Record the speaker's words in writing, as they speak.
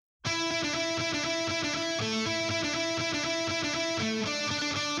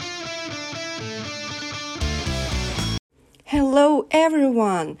Hello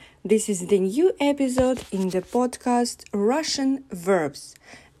everyone! This is the new episode in the podcast Russian Verbs.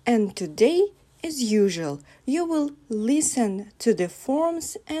 And today, as usual, you will listen to the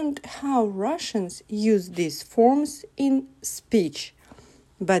forms and how Russians use these forms in speech.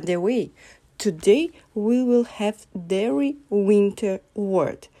 By the way, today we will have very winter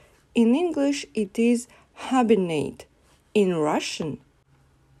word. In English it is hibernate. In Russian,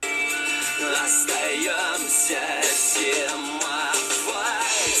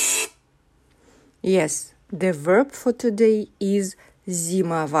 yes, the verb for today is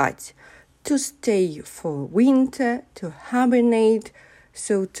зимовать. To stay for winter, to hibernate,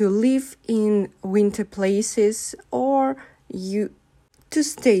 so to live in winter places or to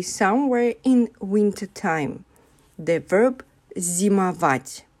stay somewhere in winter time. The verb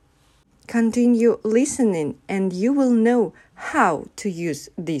зимовать. Continue listening and you will know how to use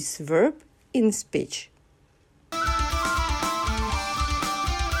this verb in speech.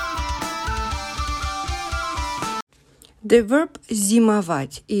 The verb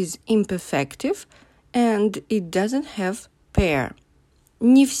зимовать is imperfective and it doesn't have pair.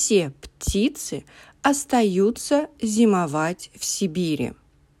 Не все птицы остаются зимовать в Сибири.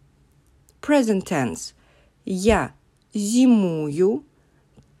 Present tense. Я зимую,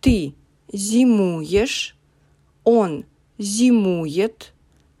 ты зимуешь, он зимует,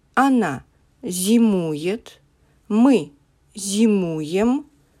 она зимует, мы зимуем,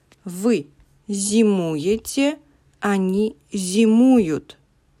 вы зимуете, они зимуют.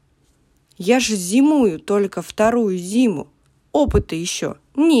 Я же зимую только вторую зиму. Опыта еще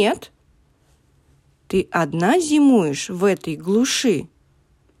нет. Ты одна зимуешь в этой глуши.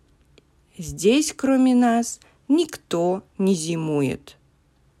 Здесь, кроме нас, никто не зимует.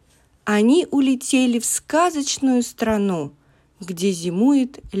 Они улетели в сказочную страну, где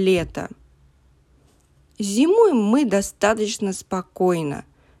зимует лето. Зимуем мы достаточно спокойно,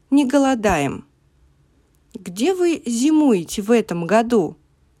 не голодаем. Где вы зимуете в этом году?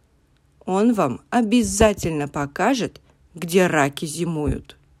 Он вам обязательно покажет, где раки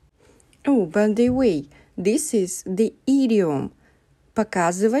зимуют. Oh, by the way, this is the idiom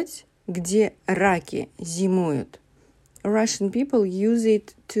показывать, где раки зимуют. Russian people use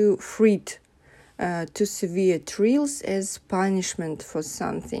it to treat to severe thrills as punishment for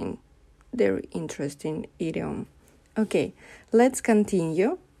something. Very interesting idiom. Okay, let's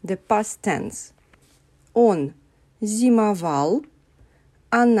continue. The past tense. Он зимовал,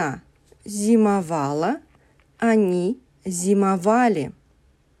 она зимовала, они зимовали.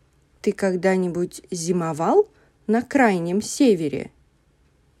 Ты когда-нибудь зимовал на крайнем севере?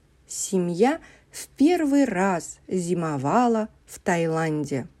 Семья в первый раз зимовала в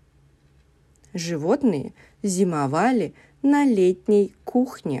Таиланде. Животные зимовали на летней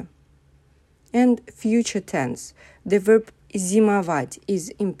кухне. And future tense. The verb зимовать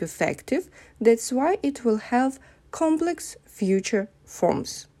is imperfective, that's why it will have complex future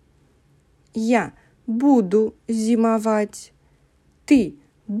forms. Я буду зимовать. Ты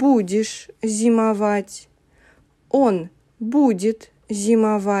будешь зимовать. Он будет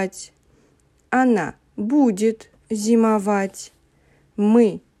зимовать. Она будет зимовать.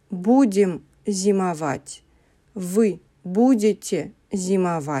 Мы будем зимовать. Вы будете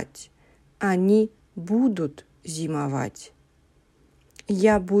зимовать. Они будут зимовать.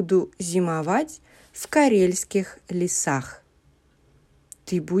 Я буду зимовать в карельских лесах.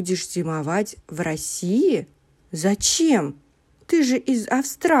 Ты будешь зимовать в России? Зачем? Ты же из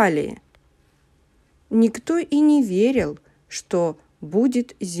Австралии. Никто и не верил, что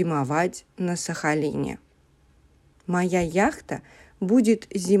будет зимовать на Сахалине. Моя яхта будет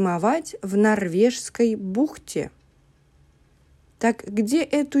зимовать в Норвежской бухте. Так где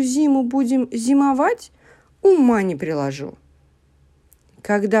эту зиму будем зимовать, ума не приложу.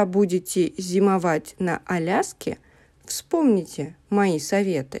 Когда будете зимовать на Аляске, вспомните мои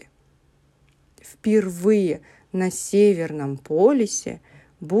советы. Впервые на Северном полюсе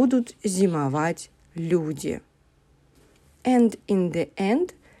будут зимовать люди. And in the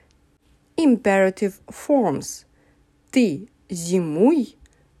end, imperative forms. Ты зимуй,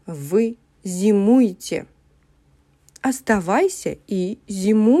 вы зимуйте. Оставайся и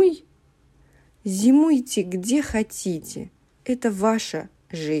зимуй. Зимуйте где хотите. Это ваша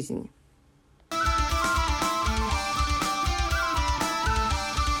жизнь.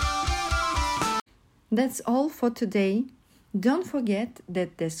 That's all for today. Don't forget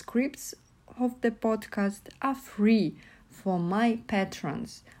that the scripts of the podcast are free for my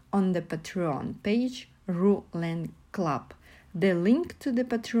patrons on the Patreon page Ruland Club. The link to the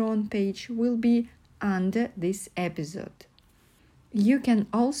Patreon page will be under this episode. You can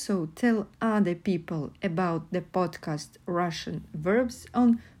also tell other people about the podcast Russian Verbs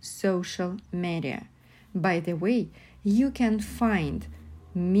on social media. By the way, you can find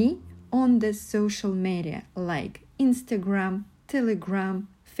me on the social media like Instagram, Telegram,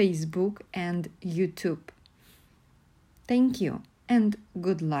 Facebook and YouTube. Thank you and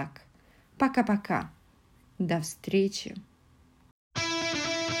good luck. Пока-пока. До встречи.